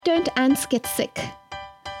don't ants get sick?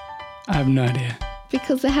 I have no idea.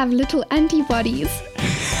 Because they have little antibodies.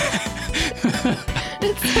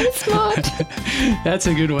 It's so smart. That's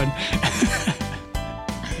a good one.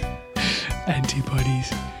 Antibodies.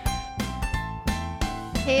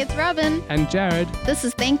 Hey, it's Robin. And Jared. This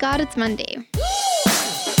is Thank God It's Monday.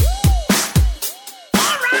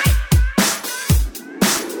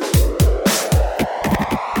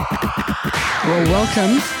 Well,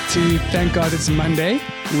 welcome to Thank God It's Monday.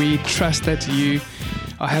 We trust that you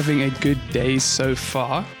are having a good day so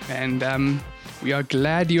far, and we are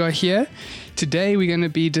glad you are here. Today we're going to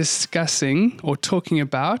be discussing or talking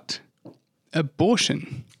about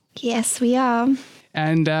abortion. Yes, we are.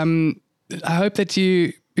 And I hope that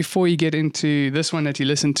you, before you get into this one, that you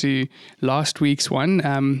listened to last week's one.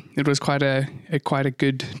 It was quite a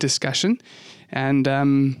good discussion, and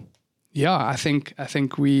I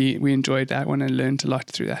think we enjoyed that one and learned a lot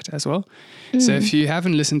through that as well. So if you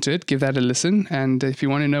haven't listened to it, give that a listen. And if you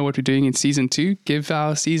want to know what we're doing in season 2, give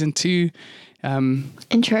our season 2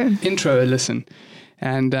 intro a listen,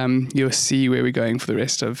 and you'll see where we're going for the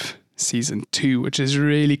rest of season 2, which is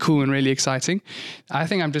really cool and really exciting. I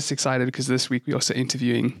think I'm just excited because this week we're also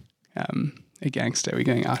interviewing a gangster. We're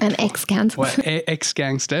going out. An ex-gangster. Well,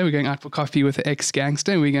 ex-gangster. We're going out for coffee with an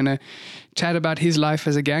ex-gangster. We're going to chat about his life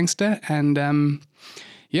as a gangster. And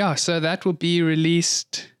so that will be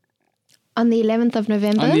released on the 11th of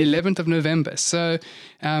November. On the 11th of November. So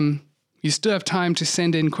you still have time to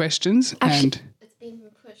send in questions. Actually, and it's been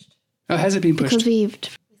pushed. Oh, has it been pushed? Because we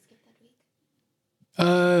skipped that week.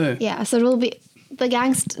 Oh. Yeah, so it will be...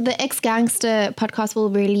 The ex-gangster podcast will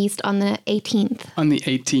be released on the 18th. On the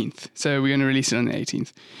 18th. So we're going to release it on the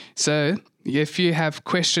 18th. So if you have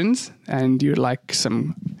questions and you'd like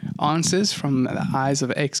some answers from the eyes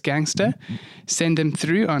of an ex-gangster, send them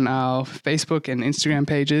through on our Facebook and Instagram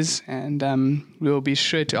pages, and we'll be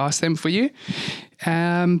sure to ask them for you.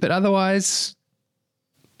 But otherwise,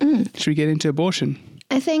 should we get into abortion?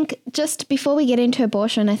 I think just before we get into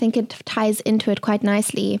abortion, I think it ties into it quite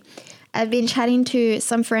nicely. I've been chatting to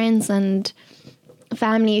some friends and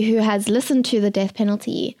family who has listened to the death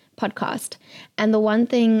penalty podcast. And the one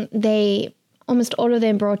thing almost all of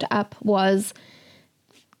them brought up was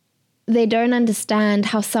they don't understand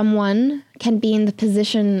how someone can be in the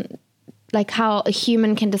position, like how a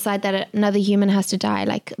human can decide that another human has to die,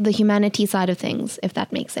 like the humanity side of things, if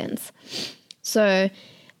that makes sense. So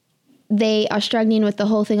they are struggling with the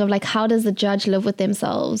whole thing of like, how does the judge live with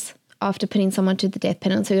themselves after putting someone to the death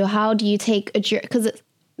penalty? Or how do you take a jury, because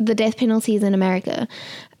the death penalty is in America,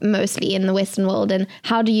 mostly in the Western world, and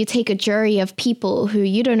how do you take a jury of people who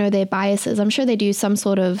you don't know their biases? I'm sure they do some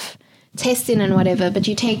sort of testing and whatever, but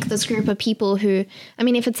you take this group of people who, I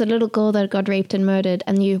mean, if it's a little girl that got raped and murdered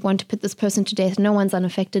and you want to put this person to death, no one's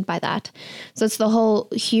unaffected by that. So it's the whole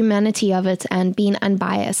humanity of it and being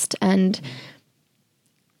unbiased, and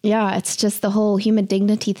yeah, it's just the whole human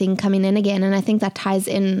dignity thing coming in again. And I think that ties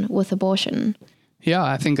in with abortion. Yeah,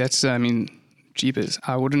 I think that's, jeepers.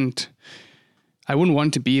 I wouldn't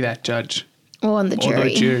want to be that judge. Or on the jury. Or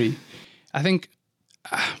the jury. I think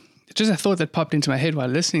just a thought that popped into my head while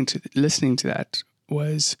listening to that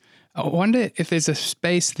was, I wonder if there's a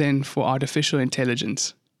space then for artificial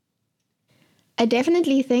intelligence. I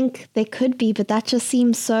definitely think there could be, but that just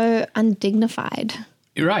seems so undignified.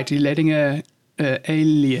 You're right. You're letting a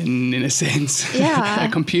alien, in a sense, yeah. A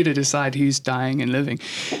computer decide who's dying and living.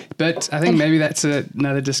 But I think maybe that's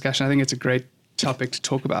another discussion. I think it's a great topic to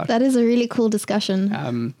talk about. That is a really cool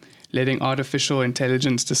discussion. Letting artificial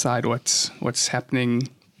intelligence decide what's happening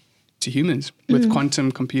to humans with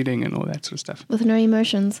quantum computing and all that sort of stuff. With no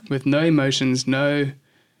emotions. With no emotions, no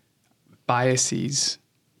biases.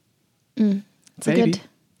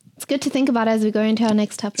 It's good to think about as we go into our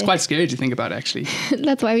next topic. It's quite scary to think about, actually.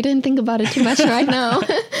 That's why we didn't think about it too much right now.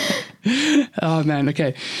 Oh, man.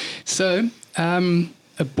 Okay. So,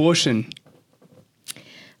 abortion.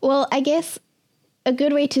 Well, I guess a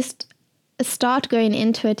good way to start going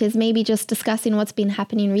into it is maybe just discussing what's been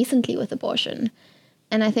happening recently with abortion.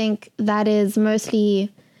 And I think that is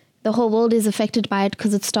mostly... the whole world is affected by it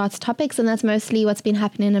because it starts topics, and that's mostly what's been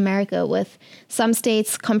happening in America, with some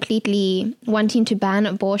states completely wanting to ban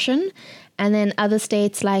abortion, and then other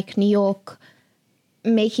states like New York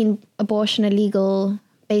making abortion illegal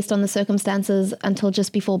based on the circumstances until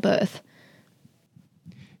just before birth.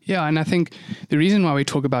 Yeah, and I think the reason why we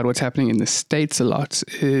talk about what's happening in the States a lot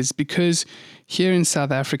is because here in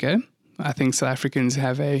South Africa, I think South Africans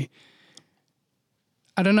have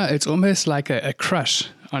it's almost like a crush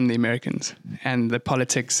on the Americans and the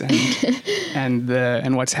politics and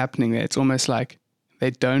and what's happening there. It's almost like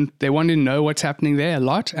they want to know what's happening there a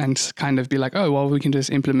lot and kind of be like, oh, well, we can just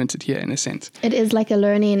implement it here in a sense. It is like a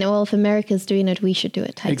learning, well, if America's doing it, we should do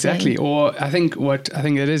it type Exactly. thing. Or I think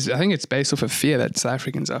it's based off of fear that South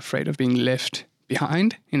Africans are afraid of being left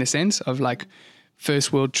behind in a sense of like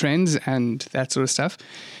first world trends and that sort of stuff.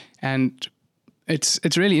 And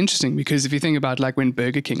it's really interesting because if you think about like when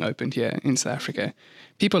Burger King opened here in South Africa,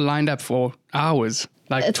 people lined up for hours,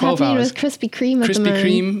 like It's 12 happening hours. with Krispy Kreme at the Krispy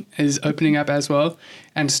moment. Kreme is opening up as well.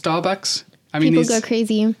 And Starbucks. I mean, People go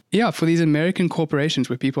crazy. yeah, for these American corporations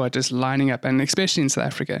where people are just lining up, and especially in South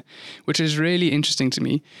Africa, which is really interesting to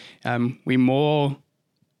me. We're more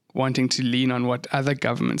wanting to lean on what other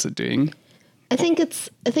governments are doing. I think it's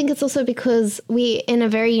also because we're in a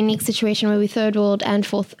very unique situation where we're third world and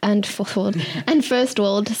fourth world and first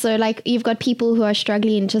world. So like you've got people who are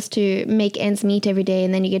struggling just to make ends meet every day,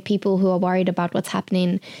 and then you get people who are worried about what's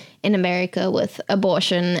happening in America with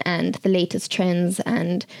abortion and the latest trends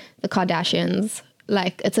and the Kardashians.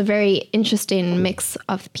 Like it's a very interesting mix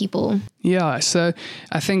of people. Yeah, so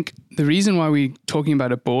I think the reason why we're talking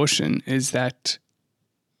about abortion is that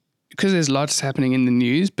because there's lots happening in the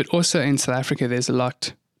news, but also in South Africa, there's a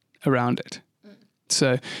lot around it.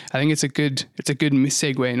 So I think it's a good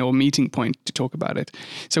segue or meeting point to talk about it.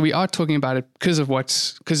 So we are talking about it because of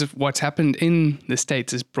what's happened in the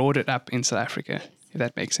States has brought it up in South Africa, if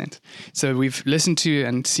that makes sense. So we've listened to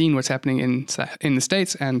and seen what's happening in the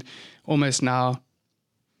States and almost now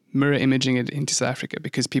mirror imaging it into South Africa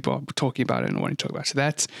because people are talking about it and wanting to talk about it. So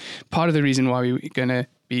that's part of the reason why we're going to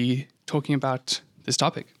be talking about this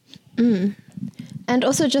topic. And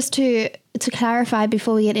also just to clarify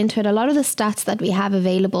before we get into it, a lot of the stats that we have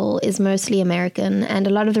available is mostly American, and a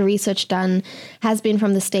lot of the research done has been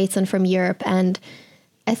from the States and from Europe. And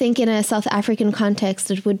I think in a South African context,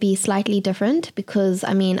 it would be slightly different because,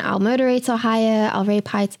 I mean, our murder rates are higher, our rape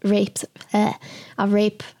rates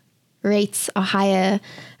are higher.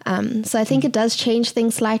 So I think it does change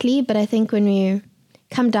things slightly, but I think when you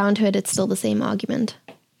come down to it, it's still the same argument.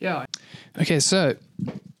 Yeah. Okay, so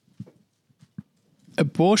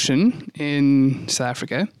abortion in South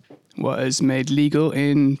Africa was made legal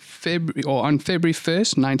on February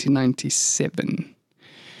 1st, 1997.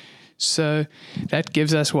 So that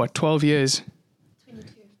gives us, 12 years?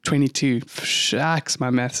 22. Shucks, my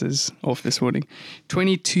maths is off this morning.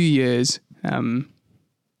 22 years to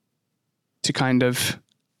kind of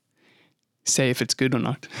say if it's good or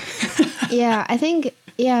not. Yeah, I think,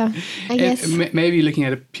 I guess. Maybe looking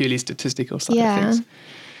at a purely statistical side of things.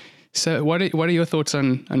 So what are your thoughts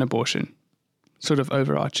on an abortion? Sort of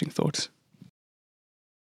overarching thoughts.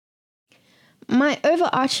 My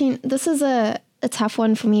overarching, this is a tough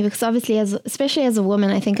one for me because obviously, especially as a woman,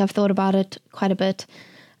 I think I've thought about it quite a bit.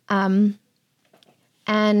 And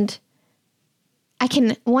I've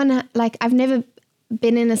never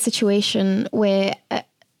been in a situation where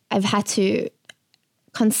I've had to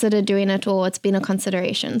consider doing it or it's been a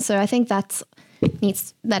consideration. So I think that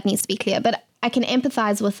needs to be clear. But I can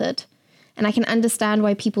empathize with it and I can understand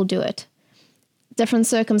why people do it. Different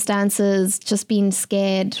circumstances, just being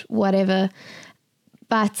scared, whatever.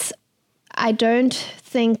 But I don't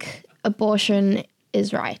think abortion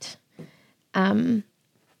is right.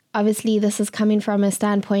 Obviously, this is coming from a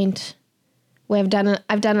standpoint where I've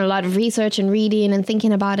done a lot of research and reading and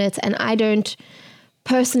thinking about it, and I don't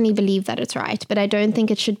personally believe that it's right, but I don't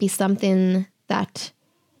think it should be something that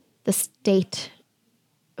the state...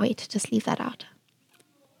 Wait, just leave that out.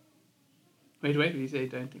 Wait, you say you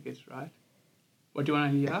don't think it's right? What do you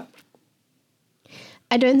want to hear?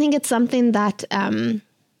 I don't think it's something that...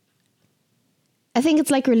 I think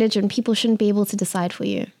it's like religion. People shouldn't be able to decide for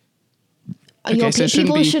you. Okay,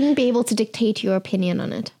 People shouldn't be able to dictate your opinion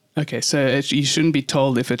on it. Okay, so you shouldn't be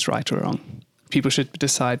told if it's right or wrong. People should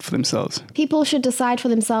decide for themselves. People should decide for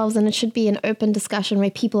themselves, and it should be an open discussion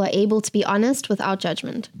where people are able to be honest without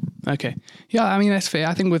judgment. Okay. Yeah, I mean, that's fair.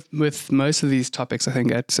 I think with most of these topics, I think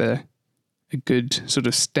that's a good sort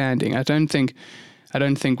of standing. I don't think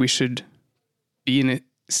we should be in a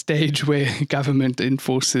stage where government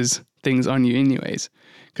enforces things on you anyways,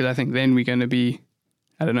 because I think then we're going to be,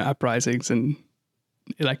 uprisings and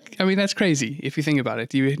that's crazy if you think about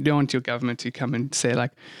it. You don't want your government to come and say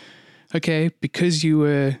like, okay, because you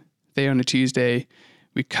were there on a Tuesday,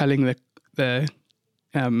 we're culling the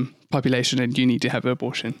population and you need to have an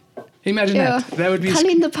abortion. Imagine that. That would be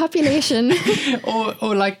culling the population.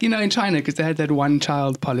 or like, in China, because they had that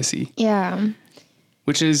one-child policy. Yeah.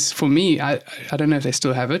 Which is, for me, I don't know if they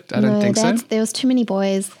still have it. I don't think so. There was too many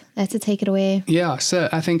boys. They had to take it away. Yeah, so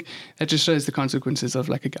I think that just shows the consequences of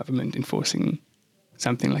like a government enforcing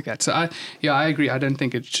something like that. So I agree. I don't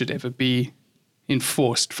think it should ever be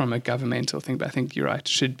enforced from a governmental thing, but I think you're right, it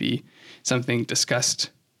should be something discussed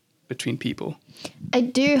between people. I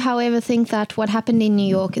do, however, think that what happened in New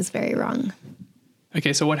York is very wrong.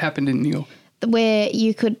 Okay, so what happened in New York? Where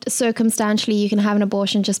you could circumstantially, you can have an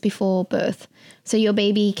abortion just before birth. So your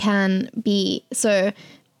baby can be,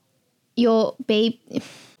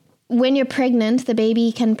 when you're pregnant, the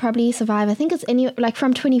baby can probably survive. I think it's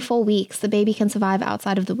from 24 weeks, the baby can survive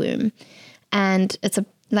outside of the womb. And it's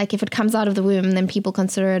if it comes out of the womb, then people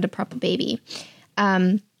consider it a proper baby.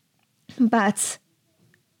 But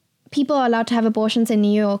people are allowed to have abortions in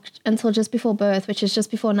New York until just before birth, which is just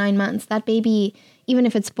before 9 months. That baby, even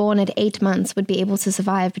if it's born at 8 months, would be able to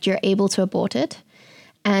survive, but you're able to abort it.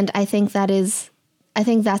 And I think that's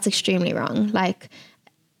extremely wrong.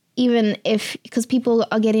 Because people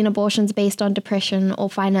are getting abortions based on depression or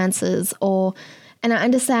finances, and I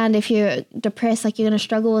understand if you're depressed, you're going to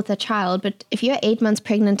struggle with a child, but if you're 8 months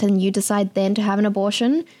pregnant and you decide then to have an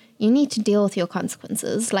abortion, you need to deal with your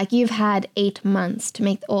consequences. You've had 8 months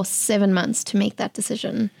or 7 months to make that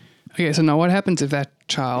decision. Okay, so now what happens if that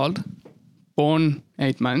child, born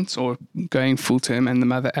 8 months or going full term, and the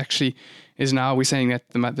mother actually is now, we're saying that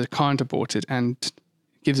the mother can't abort it and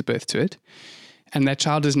gives birth to it, and that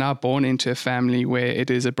child is now born into a family where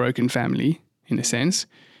it is a broken family, in a sense,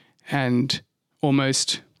 and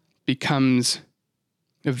almost becomes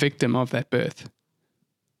a victim of that birth.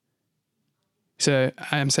 So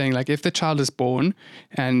I'm saying if the child is born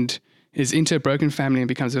and is into a broken family and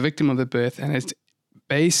becomes a victim of the birth and is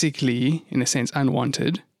basically, in a sense,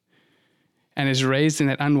 unwanted and is raised in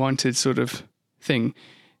that unwanted sort of thing,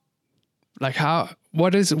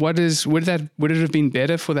 would it have been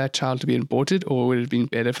better for that child to be aborted, or would it have been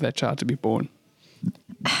better for that child to be born?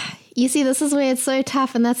 You see, this is where it's so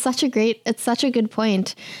tough, and it's such a good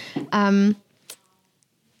point.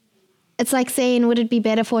 It's like saying, would it be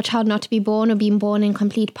better for a child not to be born or being born in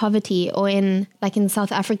complete poverty, or in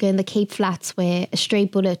South Africa in the Cape Flats where a stray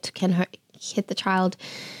bullet can hit the child?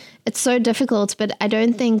 It's so difficult, but I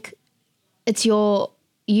don't think you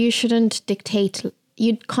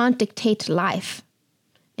can't dictate life.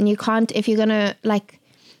 And you can't, if you're going to,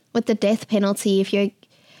 with the death penalty,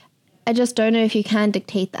 I just don't know if you can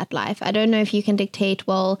dictate that life. I don't know if you can dictate,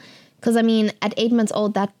 because at 8 months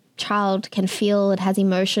old, that child can feel, it has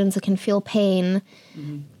emotions, it can feel pain.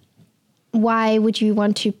 Mm-hmm. Why would you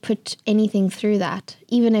want to put anything through that?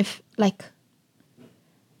 Even if, I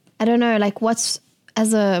don't know,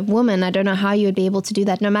 as a woman, I don't know how you would be able to do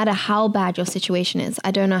that. No matter how bad your situation is,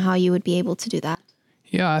 I don't know how you would be able to do that.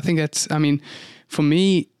 Yeah, I think for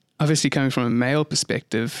me, obviously coming from a male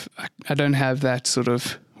perspective, I don't have that sort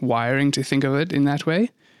of wiring to think of it in that way.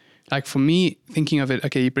 For me, thinking of it,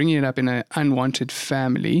 okay, you're bringing it up in an unwanted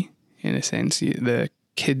family, in a sense. The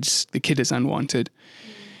kid is unwanted.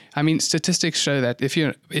 Statistics show that if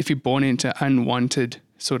you're born into unwanted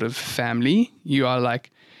sort of family, you are I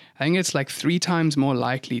think it's 3 times more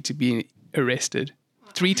likely to be arrested,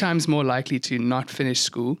 3 times more likely to not finish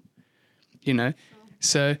school,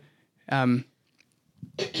 So there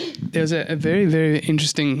was a very, very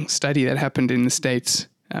interesting study that happened in the States.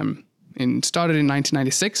 Started in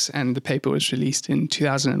 1996, and the paper was released in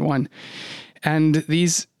 2001. And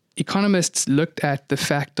these economists looked at the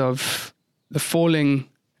fact of the falling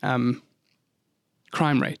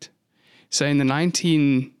crime rate. So in the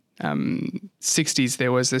 1960s,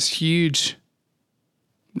 there was this huge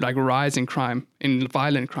rise in crime, in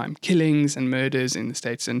violent crime, killings and murders in the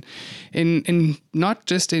States, and in not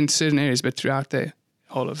just in certain areas, but throughout the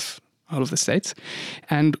whole of the States.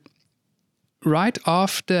 And right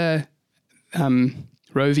after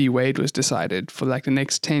Roe v. Wade was decided, for the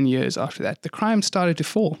next 10 years after that, the crime started to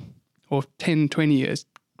fall, or 10, 20 years,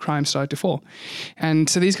 crime started to fall. And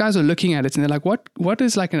so these guys are looking at it and they're like, what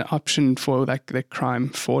is an option for the crime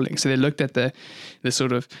falling? So they looked at the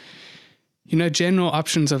sort of, general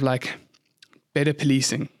options of better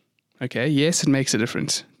policing. Okay, yes, it makes a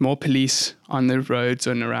difference. More police on the roads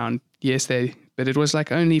and around, yes, but it was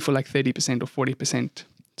only for 30% or 40%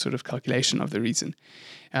 sort of calculation of the reason.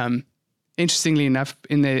 Interestingly enough,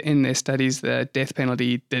 in their studies, the death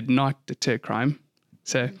penalty did not deter crime.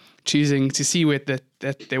 So choosing to see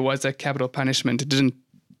that there was a capital punishment, it didn't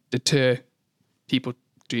deter people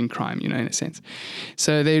doing crime, in a sense.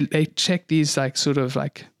 So they checked these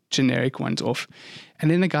generic ones off.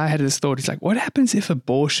 And then the guy had this thought, he's what happens if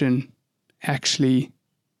abortion actually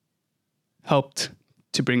helped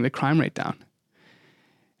to bring the crime rate down?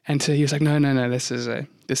 And so he was no, this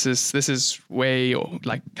is way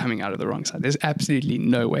coming out of the wrong side. There's absolutely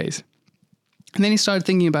no ways. And then he started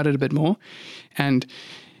thinking about it a bit more, and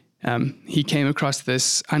he came across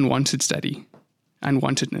this unwantedness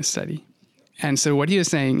study. And so what he was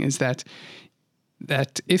saying is that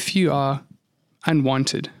if you are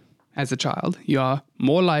unwanted as a child, you are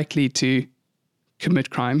more likely to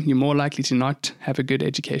commit crime. You're more likely to not have a good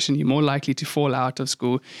education. You're more likely to fall out of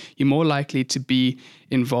school. You're more likely to be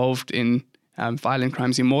involved in violent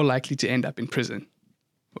crimes. You're more likely to end up in prison.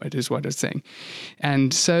 That is what it's saying.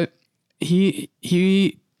 And so he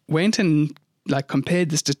went and like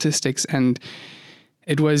compared the statistics, and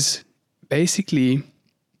it was basically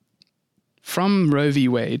from Roe v.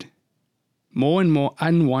 Wade, more and more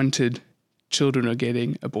unwanted children are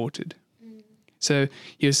getting aborted. So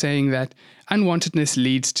you're saying that unwantedness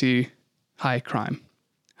leads to high crime,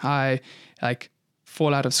 high like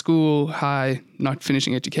fall out of school, high not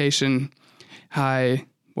finishing education, high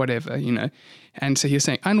whatever, you know. And so you're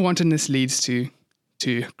saying unwantedness leads to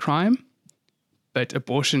crime, but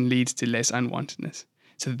abortion leads to less unwantedness.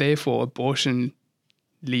 So therefore, abortion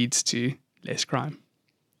leads to less crime.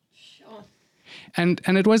 Sure. And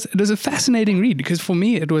it was a fascinating read, because for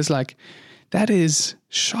me it was like, that is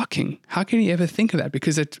shocking. How can you ever think of that?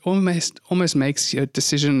 Because it almost makes your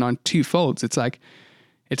decision on two folds. It's like,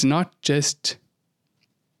 it's not just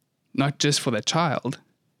for the child,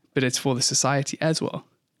 but it's for the society as well.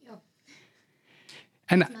 Yeah.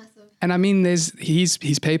 And I mean,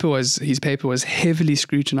 his paper was heavily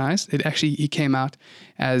scrutinized. He came out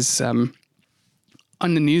as on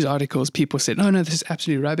the news articles, people said, "Oh no, this is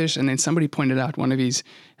absolutely rubbish." And then somebody pointed out one of his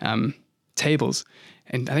tables,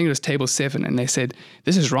 and I think it was table 7, and they said,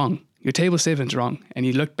 "This is wrong. Your table 7's wrong." And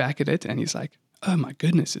he looked back at it and he's like, "Oh my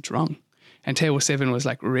goodness, it's wrong." And table 7 was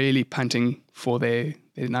like really punting for their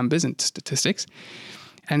numbers and statistics.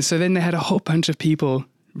 And so then they had a whole bunch of people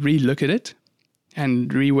re-look at it and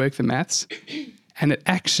rework the maths. And it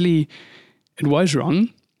was wrong.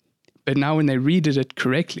 But now when they redid it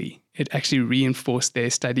correctly, it actually reinforced their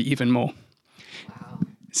study even more. Wow.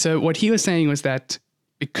 So what he was saying was that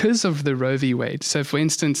because of the Roe v. Wade, so for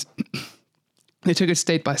instance, they took it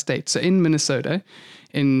state by state. So in Minnesota,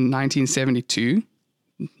 in 1972,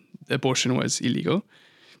 abortion was illegal.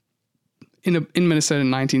 In Minnesota in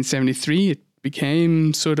 1973, it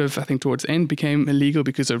became sort of, I think towards the end, became legal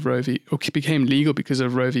because of Roe v.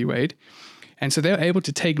 Wade. And so they were able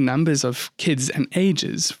to take numbers of kids and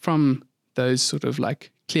ages from those sort of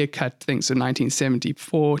like clear-cut things, so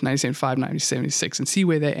 1974, 1975, 1976, and see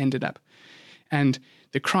where they ended up. And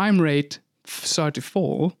the crime rate started to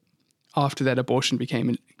fall after that abortion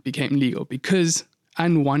became legal, because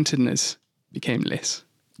unwantedness became less.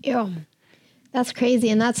 Yeah, that's crazy.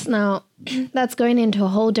 And that's going into a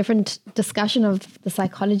whole different discussion of the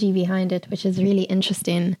psychology behind it, which is really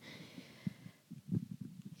interesting.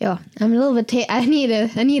 Yeah, I'm a little bit, I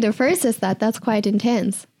need to process that. That's quite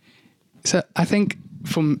intense. So I think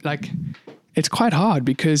it's quite hard,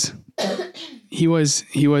 because he was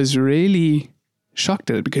really shocked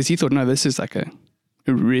at it, because he thought, no, this is like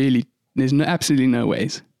there's absolutely no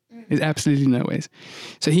ways. There's absolutely no ways.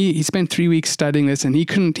 So he spent 3 weeks studying this, and he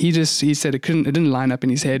said it didn't line up in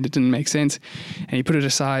his head. It didn't make sense. And he put it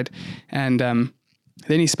aside. And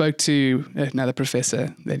then he spoke to another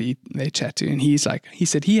professor that they chat to. And he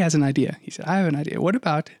said he has an idea. He said, I have an idea. What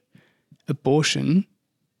about abortion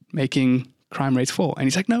making crime rates fall? And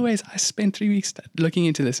he's like, no ways. I spent 3 weeks looking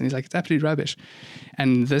into this. And he's like, it's absolutely rubbish.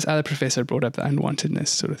 And this other professor brought up the unwantedness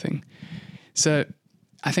sort of thing. So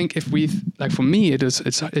I think for me,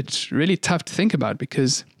 it's really tough to think about,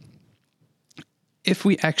 because if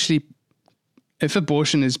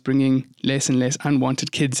abortion is bringing less and less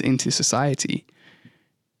unwanted kids into society,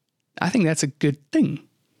 I think that's a good thing.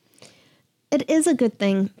 It is a good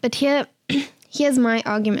thing. But here's my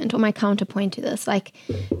argument, or my counterpoint to this. Like,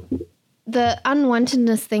 the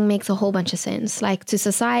unwantedness thing makes a whole bunch of sense. Like, to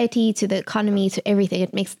society, to the economy, to everything,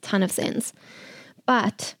 it makes a ton of sense.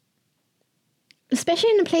 But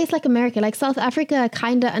especially in a place like America, like South Africa, I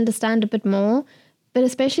kind of understand a bit more, but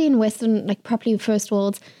especially in Western, like properly first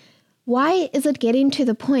worlds, why is it getting to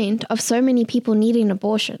the point of so many people needing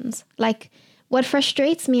abortions? Like, what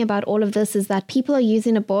frustrates me about all of this is that people are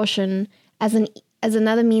using abortion as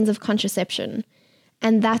another means of contraception.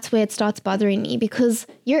 And that's where it starts bothering me, because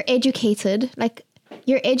you're educated,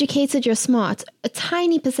 you're smart. A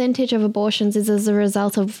tiny percentage of abortions is as a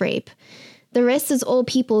result of rape. The rest is all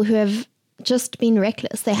people who have just been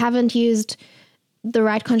reckless. They haven't used the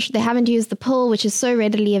right they haven't used the pill, which is so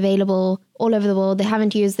readily available all over the world. They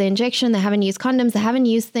haven't used the injection. They haven't used condoms. They haven't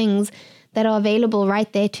used things that are available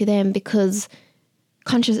right there to them because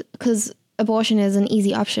abortion is an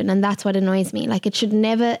easy option. And that's what annoys me. Like, it should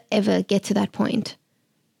never, ever get to that point.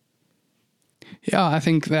 Yeah, I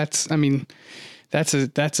think that's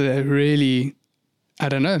a really, I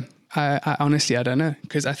don't know. I honestly, I don't know,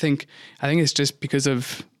 because I think it's just because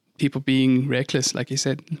of people being reckless, like you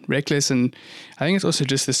said, reckless. And I think it's also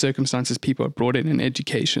just the circumstances people are brought in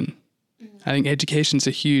education. I think education's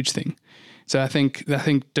a huge thing. So I think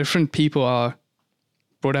different people are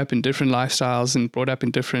brought up in different lifestyles and brought up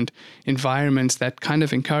in different environments that kind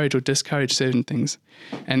of encourage or discourage certain things.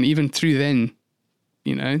 And even through then,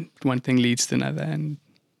 one thing leads to another and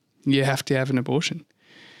you have to have an abortion.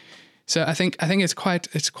 So I think it's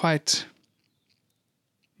quite,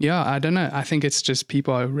 yeah, I don't know. I think it's just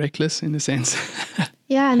people are reckless in a sense.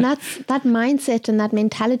 Yeah, and that mindset and that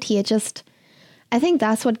mentality, I think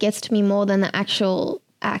that's what gets to me more than the actual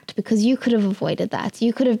act, because you could have avoided that.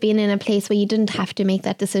 You could have been in a place where you didn't have to make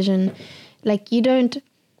that decision. Like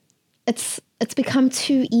it's become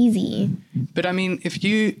too easy. But I mean, if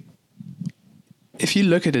you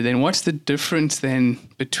look at it, then what's the difference then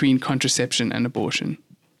between contraception and abortion?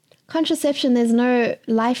 Contraception,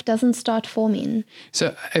 life doesn't start forming.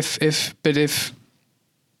 So if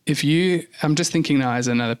you, I'm just thinking now as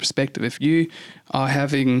another perspective, if you are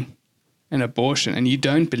having an abortion and you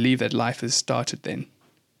don't believe that life has started then,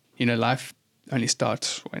 life only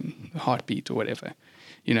starts when the heartbeat or whatever,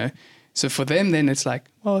 So for them then it's like,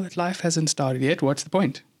 well, life hasn't started yet. What's the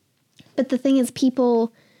point? But the thing is,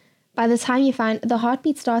 people, by the time you find, the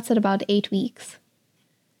heartbeat starts at about 8 weeks.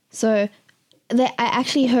 So I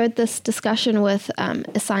actually heard this discussion with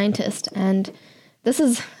a scientist, and this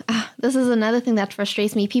is another thing that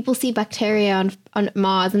frustrates me. People see bacteria on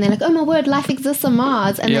Mars, and they're like, "Oh my word, life exists on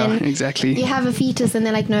Mars!" And then exactly. You have a fetus, and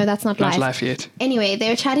they're like, "No, that's not life." Not life yet. Anyway, they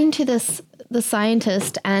were chatting to the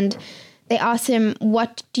scientist, and they asked him,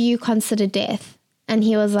 "What do you consider death?" And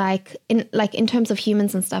he was like, in terms of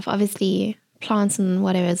humans and stuff, obviously plants and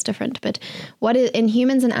whatever is different, but what is in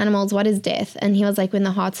humans and animals, what is death? And he was like, when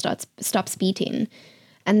the heart stops beating.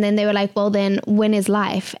 And then they were like, well, then when is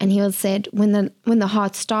life? And he said, when the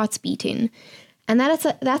heart starts beating. And that's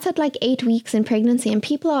at like 8 weeks in pregnancy. And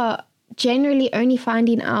people are generally only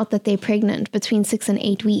finding out that they're pregnant between 6 and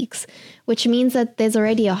 8 weeks, which means that there's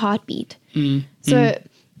already a heartbeat. So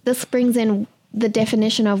this brings in the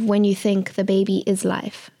definition of when you think the baby is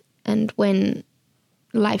life and when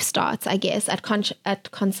life starts, I guess, at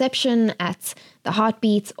conception, at the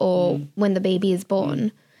heartbeats, or when the baby is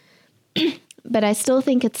born. But I still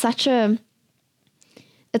think it's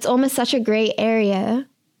almost such a gray area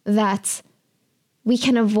that we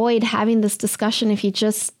can avoid having this discussion if you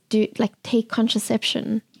just take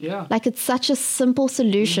contraception. Yeah. Like, it's such a simple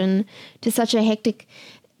solution to such a hectic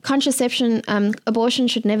contraception. Abortion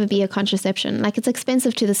should never be a contraception. Like, it's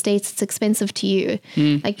expensive to the States, it's expensive to you.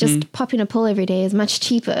 Just popping a pill every day is much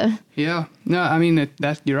cheaper. Yeah. No, I mean,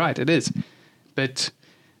 that you're right, it is. But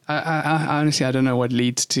I honestly, I don't know what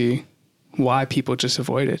leads to why people just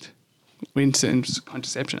avoid it in terms of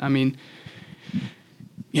contraception. I mean,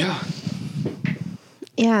 yeah.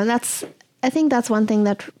 Yeah, I think that's one thing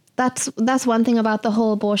that's one thing about the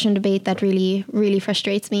whole abortion debate that really, really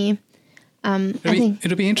frustrates me.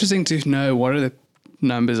 It'll be interesting to know what are the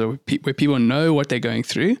numbers where people know what they're going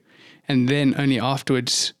through, and then only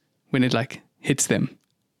afterwards, when it hits them,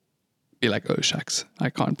 be like, oh shucks, I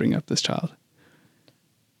can't bring up this child.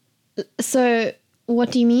 So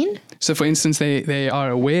what do you mean? So for instance, they are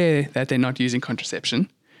aware that they're not using contraception,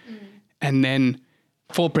 and then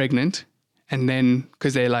fall pregnant, and then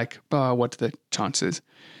because they're like, oh, what's the chances?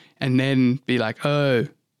 And then be like, oh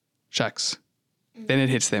shucks, then it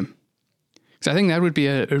hits them. So I think that would be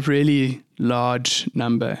a really large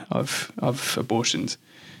number of abortions.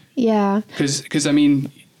 Yeah. Because I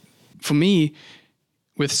mean, for me,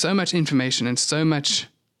 with so much information and so much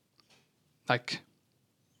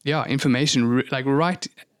information right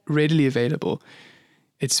readily available,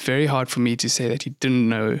 it's very hard for me to say that you didn't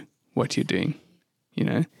know what you're doing,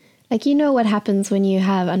 what happens when you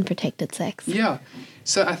have unprotected sex. Yeah.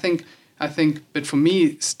 So I think, but for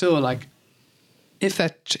me, still, if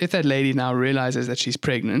that lady now realizes that she's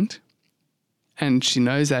pregnant and she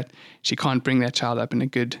knows that she can't bring that child up in a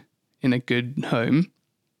good home,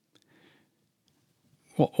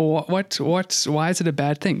 why is it a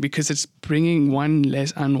bad thing? Because it's bringing one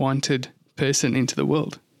less unwanted person into the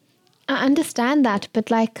world. I understand that,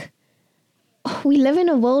 but we live in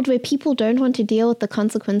a world where people don't want to deal with the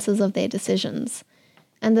consequences of their decisions.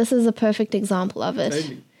 And this is a perfect example of it.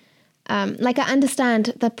 Totally. I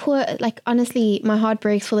understand the poor, honestly, my heart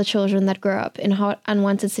breaks for the children that grow up in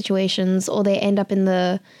unwanted situations, or they end up in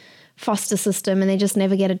the foster system and they just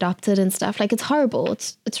never get adopted and stuff. It's horrible.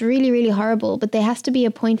 It's really, really horrible. But there has to be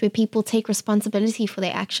a point where people take responsibility for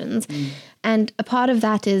their actions. And a part of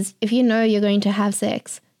that is, if you know you're going to have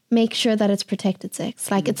sex, make sure that it's protected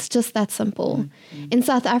sex. Like, it's just that simple. In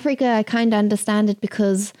South Africa, I kind of understand it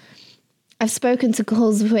because I've spoken to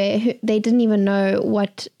girls where they didn't even know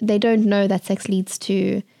they don't know that sex leads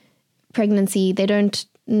to pregnancy. They don't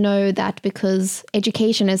know that because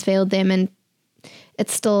education has failed them, and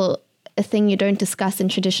it's still a thing you don't discuss in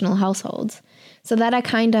traditional households. So that I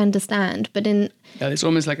kind of understand. But it's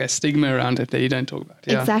almost like a stigma around it that you don't talk about.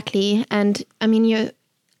 Yeah. Exactly. And I mean, you're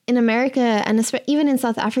in America, and even in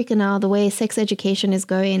South Africa now, the way sex education is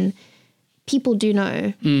going, people do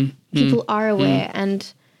know. People are aware.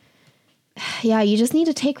 And yeah, you just need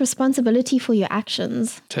to take responsibility for your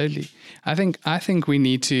actions. Totally. I think we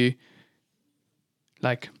need to,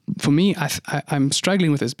 like, for me, I'm struggling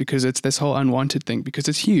with this because it's this whole unwanted thing, because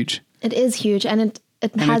it's huge. It is huge, and it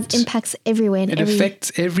has impacts everywhere. It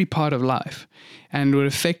affects every part of life, and will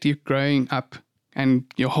affect you growing up and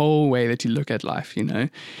your whole way that you look at life, you know?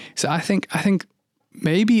 So I think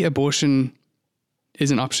maybe abortion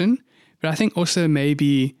is an option, but I think also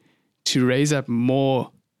maybe to raise up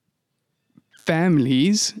more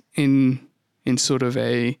families in sort of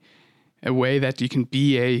a way that you can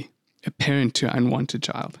be a parent to an unwanted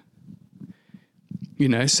child. You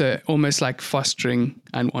know, so almost like fostering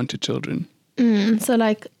unwanted children. So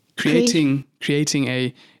like creating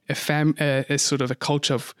a sort of a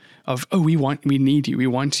culture of we need you. We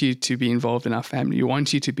want you to be involved in our family. We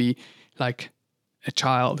want you to be like a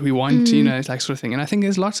child. We want, you know, it's like sort of thing. And I think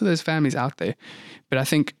there's lots of those families out there, but I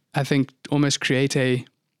think almost create a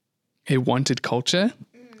wanted culture.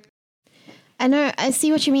 I know, I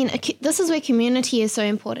see what you mean. This is where community is so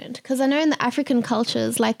important, because I know in the African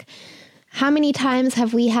cultures, like, how many times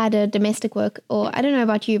have we had a domestic work, or I don't know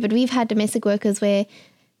about you, but we've had domestic workers where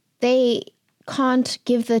they can't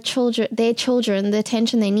give their children the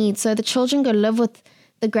attention they need. So the children go live with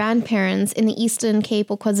the grandparents in the Eastern Cape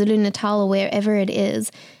or KwaZulu-Natal or wherever it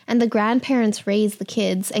is. And the grandparents raise the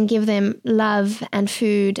kids and give them love and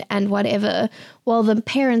food and whatever, while the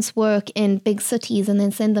parents work in big cities and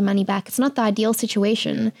then send the money back. It's not the ideal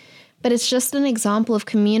situation, but it's just an example of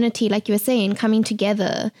community, like you were saying, coming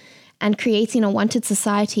together and creating a wanted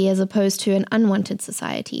society as opposed to an unwanted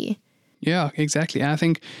society. Yeah, exactly. And I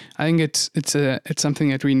think it's something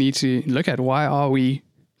that we need to look at. Why are we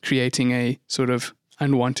creating a sort of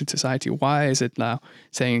unwanted society? Why is it now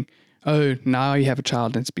saying, oh, now you have a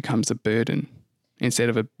child and it becomes a burden instead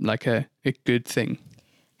of a good thing?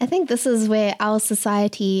 I think this is where our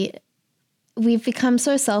society, we've become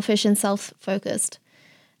so selfish and self-focused.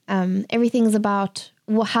 Everything's about,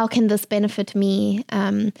 well, how can this benefit me?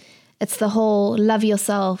 It's the whole love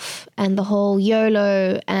yourself and the whole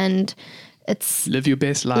YOLO, and it's live your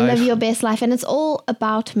best life. And it's all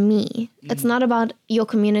about me. It's not about your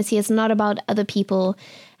community. It's not about other people.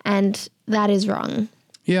 And that is wrong.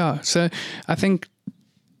 Yeah. So I think,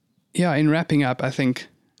 in wrapping up, I think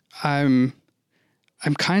I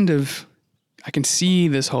can see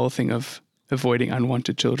this whole thing of avoiding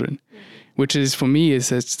unwanted children, which is, for me, it's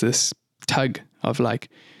this tug of like,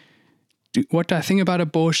 what do I think about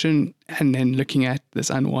abortion, and then looking at this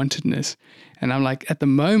unwantedness. And I'm like, at the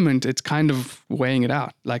moment, it's kind of weighing it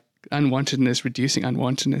out, like unwantedness, reducing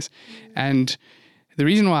unwantedness. And the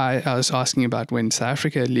reason why I was asking about when South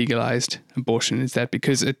Africa legalized abortion is that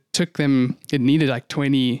because it needed like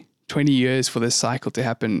 20 years for this cycle to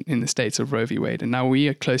happen in the States of Roe v. Wade. And now we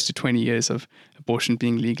are close to 20 years of abortion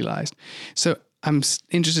being legalized. So I'm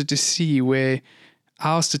interested to see where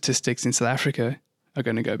our statistics in South Africa are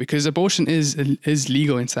going to go, because abortion is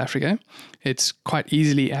legal in South Africa. It's quite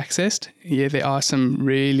easily accessed. Yeah, there are some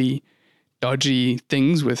really dodgy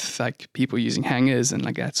things with like people using hangers and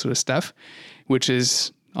like that sort of stuff, which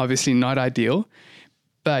is obviously not ideal.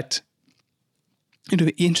 But it'll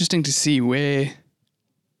be interesting to see where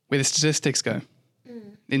the statistics go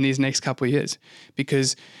in these next couple of years,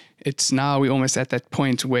 because it's now we're almost at that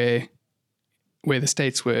point where the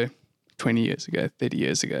States were 20 years ago, 30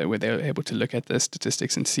 years ago, where they were able to look at the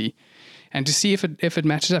statistics and see if it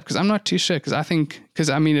matches up. Because I'm not too sure, because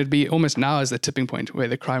it'd be almost now as the tipping point where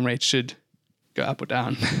the crime rate should go up or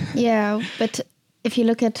down. Yeah, but if you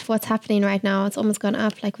look at what's happening right now, it's almost gone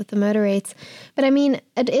up, like with the murder rates. But I mean,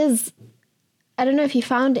 it is, I don't know if you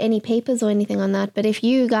found any papers or anything on that, but if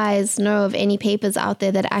you guys know of any papers out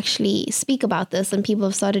there that actually speak about this and people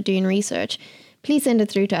have started doing research, please send it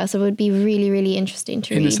through to us. It would be really, really interesting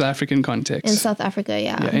to read. In the South African context. In South Africa,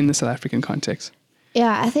 yeah. Yeah, in the South African context.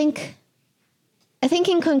 Yeah, I think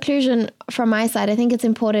in conclusion, from my side, I think it's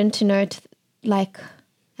important to note, like,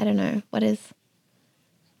 I don't know, what is...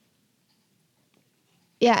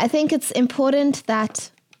 Yeah, I think it's important that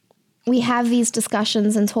we have these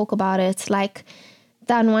discussions and talk about it. Like,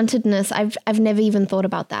 the unwantedness, I've never even thought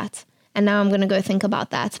about that. And now I'm going to go think about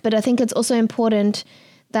that. But I think it's also important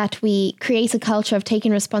that we create a culture of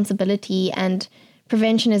taking responsibility, and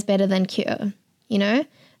prevention is better than cure, you know?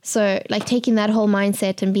 So like taking that whole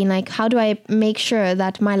mindset and being like, how do I make sure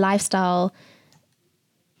that my lifestyle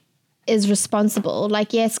is responsible?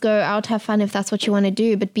 Like, yes, go out, have fun if that's what you want to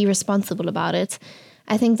do, but be responsible about it.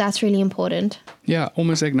 I think that's really important. Yeah,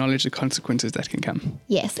 almost acknowledge the consequences that can come.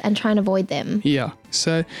 Yes, and try and avoid them. Yeah.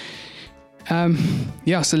 So,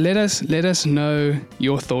 so let us know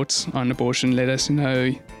your thoughts on abortion. Let us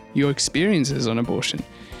know your experiences on abortion,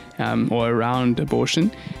 or around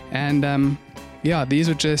abortion. And these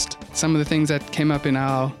are just some of the things that came up in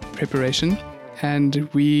our preparation. And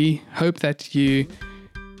we hope that you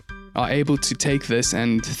are able to take this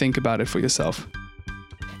and think about it for yourself.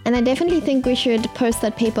 And I definitely think we should post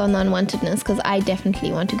that paper on the unwantedness, because I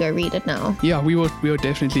definitely want to go read it now. Yeah, we will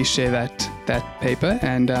definitely share that paper.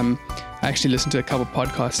 And I actually listened to a couple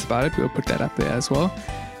podcasts about it. We'll put that up there as well.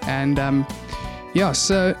 And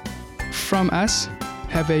so from us,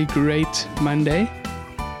 have a great Monday.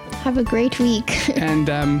 Have a great week. And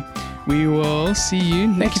we will see you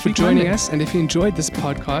next week. Thank you for joining us. And if you enjoyed this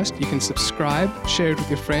podcast, you can subscribe, share it with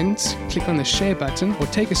your friends, click on the share button, or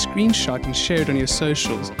take a screenshot and share it on your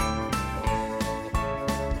socials.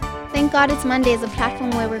 Thank God It's Monday is a platform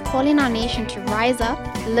where we're calling our nation to rise up,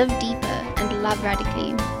 live deeper, and love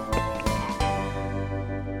radically.